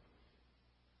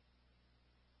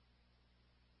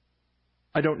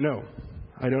 I don't know.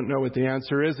 I don't know what the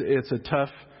answer is. It's a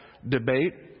tough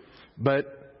debate, but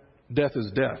death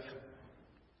is death.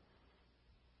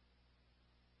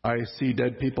 I see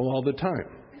dead people all the time,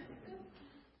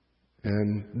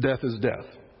 and death is death.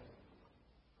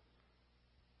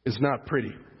 It's not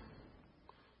pretty.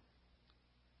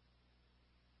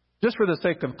 Just for the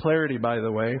sake of clarity, by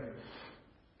the way,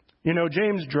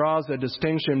 James draws a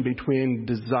distinction between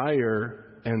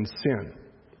desire and sin.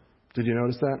 Did you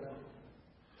notice that?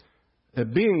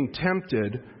 That being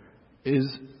tempted is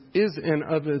and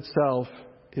of itself.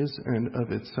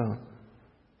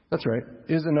 That's right.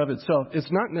 Is and of itself.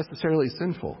 It's not necessarily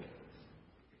sinful.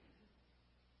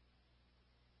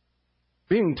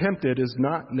 Being tempted is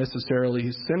not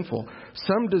necessarily sinful.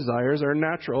 Some desires are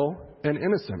natural and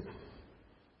innocent.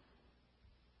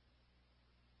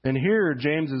 And here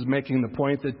James is making the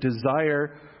point that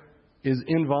desire is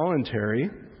involuntarily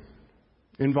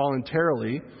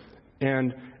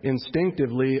and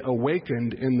instinctively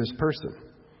awakened in this person,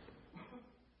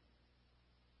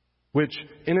 which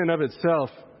in and of itself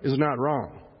is not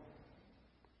wrong,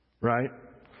 right?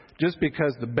 Just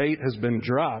because the bait has been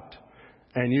dropped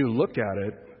and you look at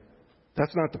it,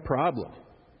 that's not the problem.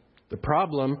 The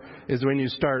problem is when you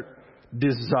start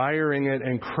desiring it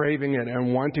and craving it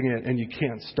and wanting it and you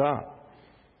can't stop.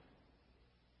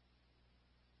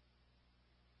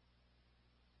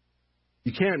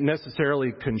 You can't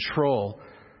necessarily control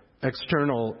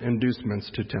external inducements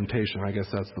to temptation. I guess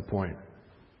that's the point.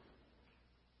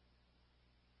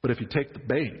 But if you take the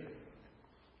bait,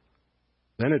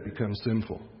 then it becomes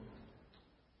sinful.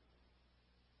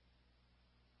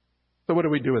 So what do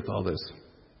we do with all this?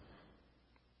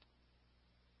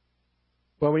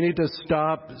 Well, we need to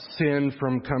stop sin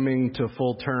from coming to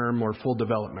full term or full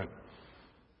development.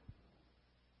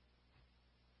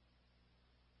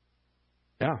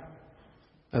 Yeah,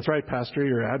 that's right, Pastor.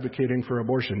 You're advocating for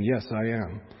abortion. Yes, I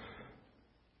am.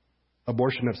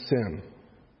 Abortion of sin.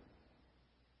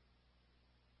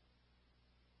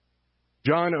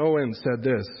 John Owen said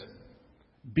this,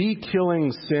 "Be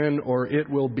killing sin or it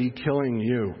will be killing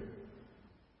you."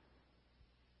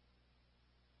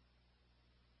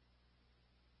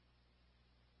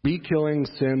 Be killing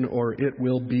sin or it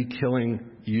will be killing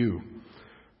you.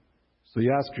 So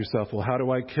you ask yourself, well, how do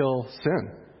I kill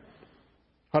sin?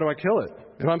 How do I kill it?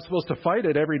 If I'm supposed to fight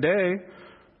it every day,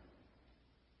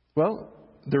 well,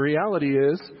 the reality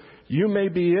is you may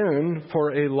be in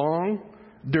for a long,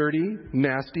 dirty,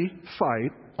 nasty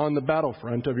fight on the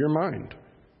battlefront of your mind.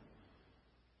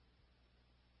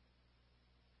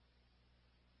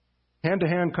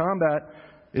 Hand-to-hand combat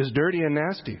is dirty and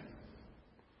nasty.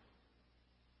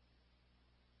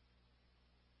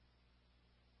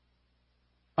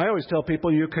 I always tell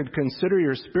people you could consider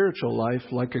your spiritual life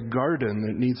like a garden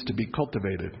that needs to be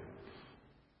cultivated.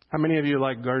 How many of you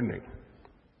like gardening?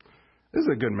 This is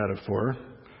a good metaphor.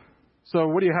 So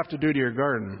what do you have to do to your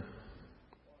garden?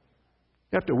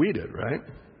 You have to weed it, right?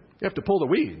 You have to pull the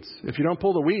weeds. If you don't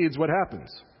pull the weeds, what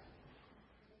happens?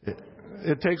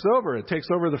 It takes over. It takes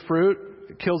over the fruit.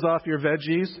 It kills off your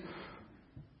veggies.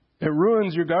 It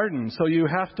ruins your garden. So you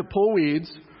have to pull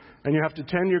weeds and you have to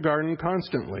tend your garden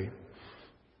constantly.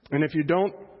 And if you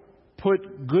don't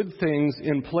put good things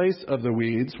in place of the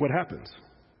weeds, what happens?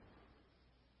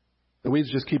 The weeds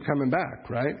just keep coming back,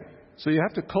 right? So you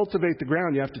have to cultivate the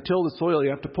ground. You have to till the soil. You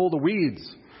have to pull the weeds.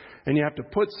 And you have to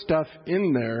put stuff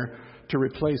in there to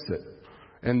replace it.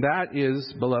 And that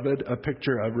is, beloved, a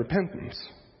picture of repentance.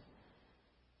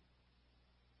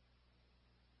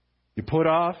 You put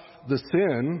off the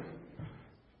sin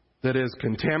that is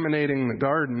contaminating the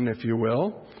garden, if you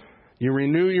will. You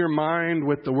renew your mind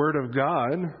with the Word of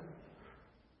God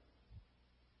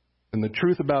and the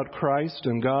truth about Christ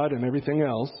and God and everything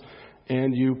else,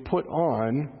 and you put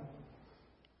on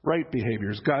right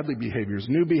behaviors, godly behaviors,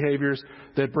 new behaviors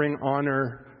that bring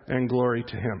honor and glory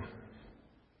to Him.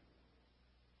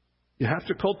 You have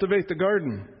to cultivate the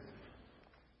garden.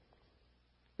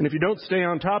 And if you don't stay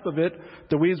on top of it,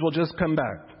 the weeds will just come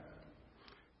back.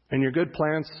 And your good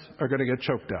plants are going to get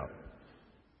choked out.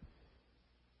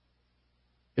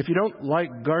 If you don't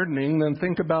like gardening, then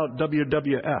think about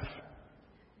WWF.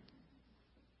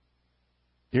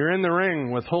 You're in the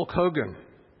ring with Hulk Hogan.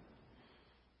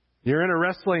 You're in a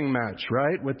wrestling match,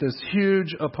 right, with this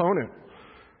huge opponent.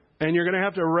 And you're going to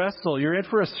have to wrestle. You're in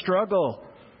for a struggle.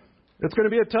 It's going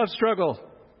to be a tough struggle,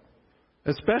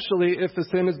 especially if the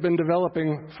sin has been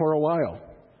developing for a while.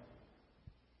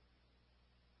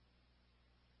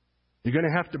 You're going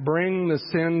to have to bring the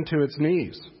sin to its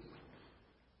knees.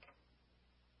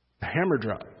 A hammer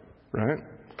drop, right?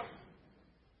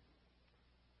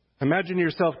 Imagine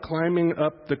yourself climbing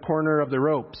up the corner of the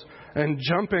ropes and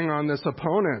jumping on this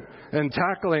opponent and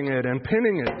tackling it and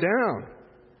pinning it down.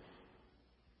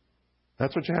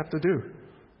 That's what you have to do.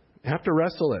 You have to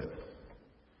wrestle it.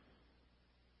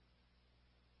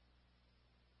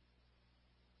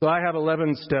 So I have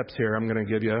 11 steps here I'm going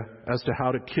to give you as to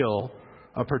how to kill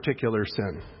a particular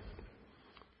sin.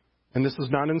 And this is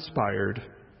not inspired,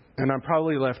 and I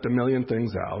probably left a million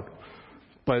things out,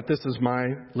 but this is my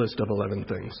list of 11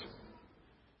 things.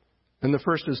 And the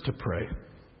first is to pray.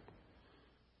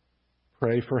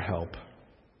 Pray for help.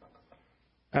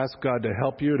 Ask God to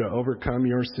help you to overcome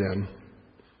your sin.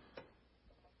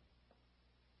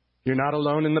 You're not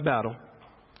alone in the battle.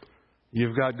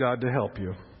 You've got God to help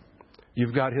you.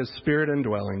 You've got His Spirit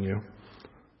indwelling you.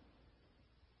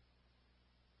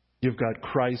 You've got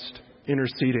Christ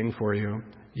interceding for you.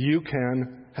 You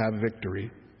can have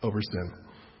victory over sin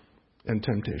and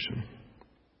temptation.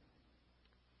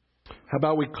 How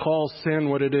about we call sin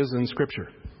what it is in Scripture?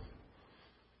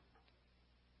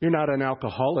 You're not an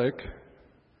alcoholic.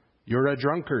 You're a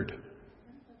drunkard.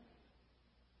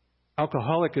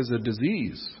 Alcoholic is a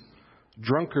disease.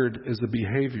 Drunkard is a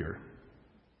behavior.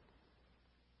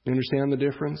 You understand the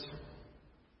difference?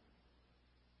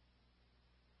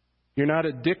 You're not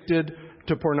addicted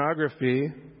to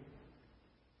pornography.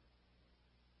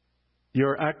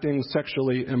 You're acting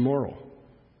sexually immoral.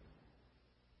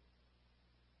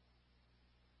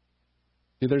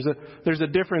 See, there's a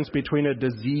difference between a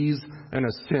disease and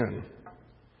a sin.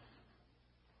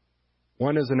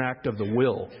 One is an act of the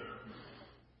will.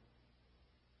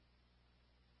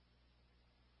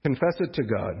 Confess it to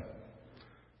God.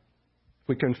 If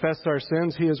we confess our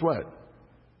sins, He is what?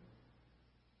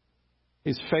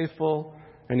 He's faithful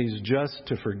and He's just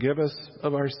to forgive us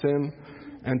of our sin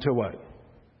and to what?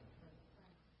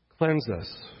 Cleanse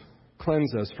us.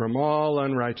 Cleanse us from all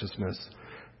unrighteousness.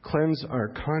 Cleanse our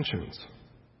conscience.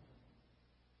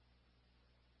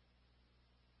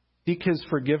 Seek His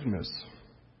forgiveness.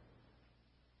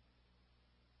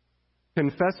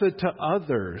 Confess it to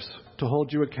others to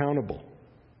hold you accountable.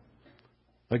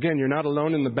 Again, you're not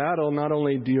alone in the battle. Not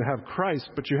only do you have Christ,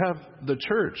 but you have the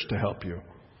church to help you.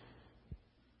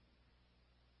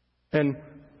 And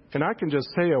I can just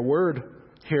say a word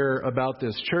here about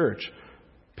this church.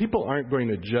 People aren't going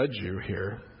to judge you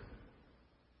here.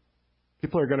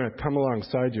 People are going to come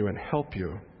alongside you and help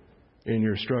you in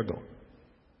your struggle.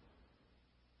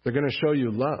 They're going to show you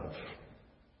love.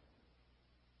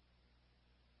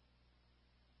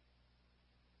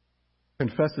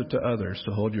 Confess it to others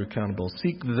to hold you accountable.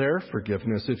 Seek their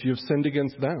forgiveness if you've sinned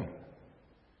against them.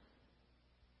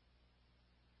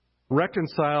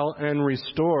 Reconcile and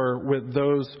restore with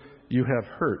those you have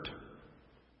hurt.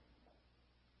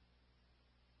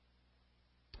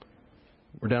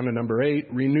 We're down to number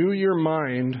 8. Renew your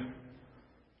mind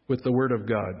with the Word of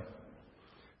God.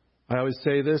 I always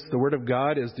say this, the Word of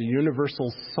God is the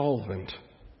universal solvent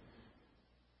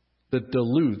that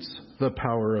dilutes the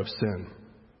power of sin.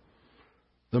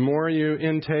 The more you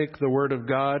intake the Word of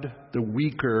God, the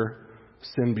weaker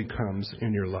sin becomes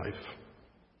in your life.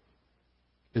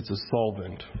 It's a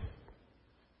solvent.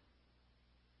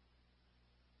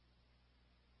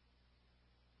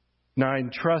 Nine,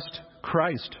 trust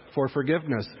Christ for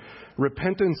forgiveness.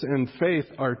 Repentance and faith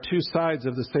are two sides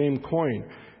of the same coin.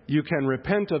 You can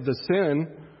repent of the sin,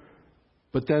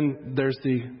 but then there's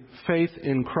the faith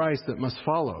in Christ that must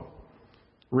follow.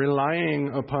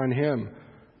 Relying upon Him.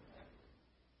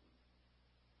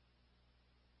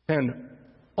 And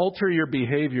alter your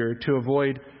behavior to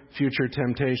avoid future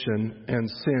temptation and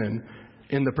sin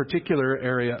in the particular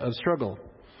area of struggle.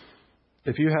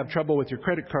 If you have trouble with your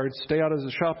credit cards, stay out of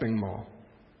the shopping mall.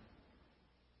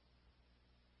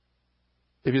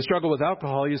 If you struggle with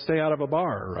alcohol, you stay out of a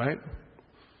bar, right?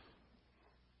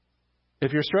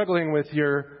 If you're struggling with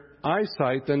your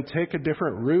eyesight, then take a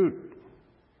different route.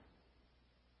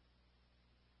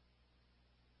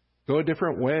 Go a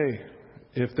different way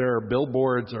if there are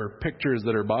billboards or pictures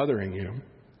that are bothering you.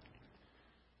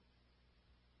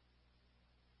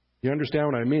 You understand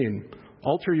what I mean?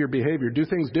 Alter your behavior. Do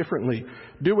things differently.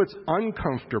 Do what's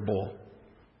uncomfortable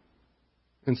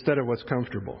instead of what's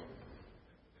comfortable.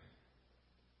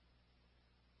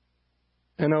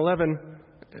 And 11,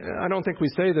 I don't think we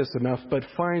say this enough, but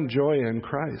find joy in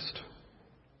Christ.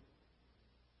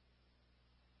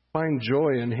 Find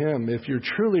joy in Him. If you're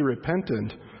truly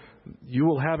repentant, you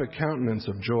will have a countenance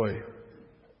of joy.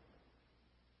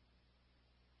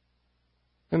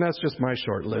 And that's just my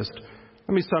short list.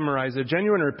 Let me summarize it.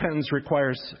 Genuine repentance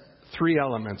requires 3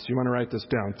 elements. You want to write this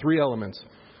down. 3 elements.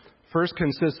 First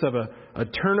consists of a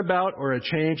turnabout or a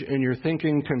change in your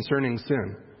thinking concerning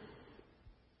sin.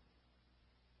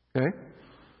 Okay?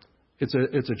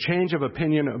 It's a change of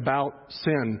opinion about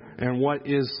sin and what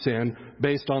is sin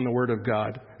based on the Word of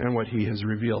God and what He has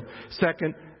revealed.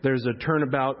 Second, there's a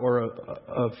turnabout or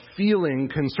a feeling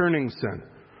concerning sin.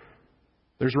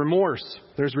 There's remorse.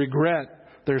 There's regret.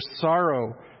 There's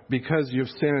sorrow because you've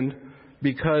sinned,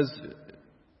 because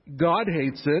God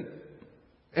hates it,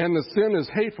 and the sin is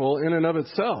hateful in and of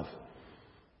itself.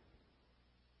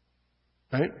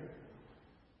 Right?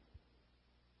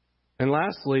 And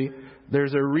lastly,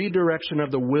 there's a redirection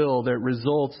of the will that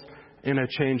results in a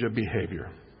change of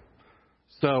behavior.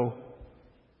 So,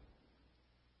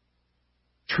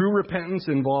 true repentance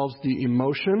involves the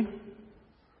emotion,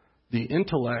 the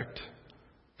intellect,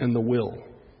 and the will.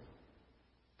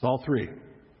 It's all three.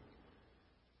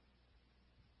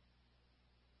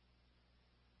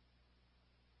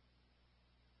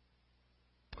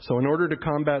 So in order to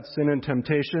combat sin and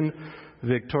temptation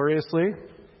victoriously, you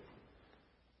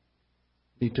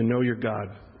need to know your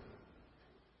God.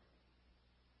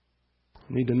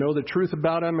 You need to know the truth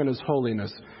about Him and His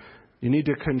holiness. You need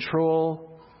to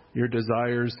control your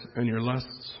desires and your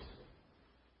lusts.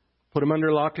 Put them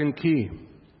under lock and key.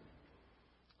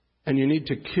 And you need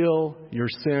to kill your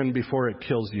sin before it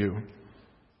kills you.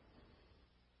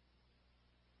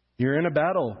 You're in a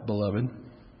battle, beloved.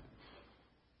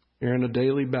 You're in a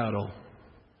daily battle.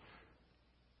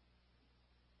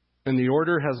 And the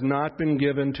order has not been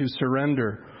given to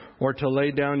surrender or to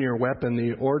lay down your weapon.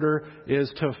 The order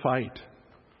is to fight,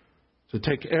 to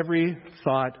take every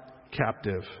thought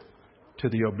captive to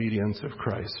the obedience of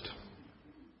Christ.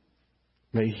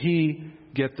 May He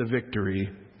get the victory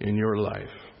in your life.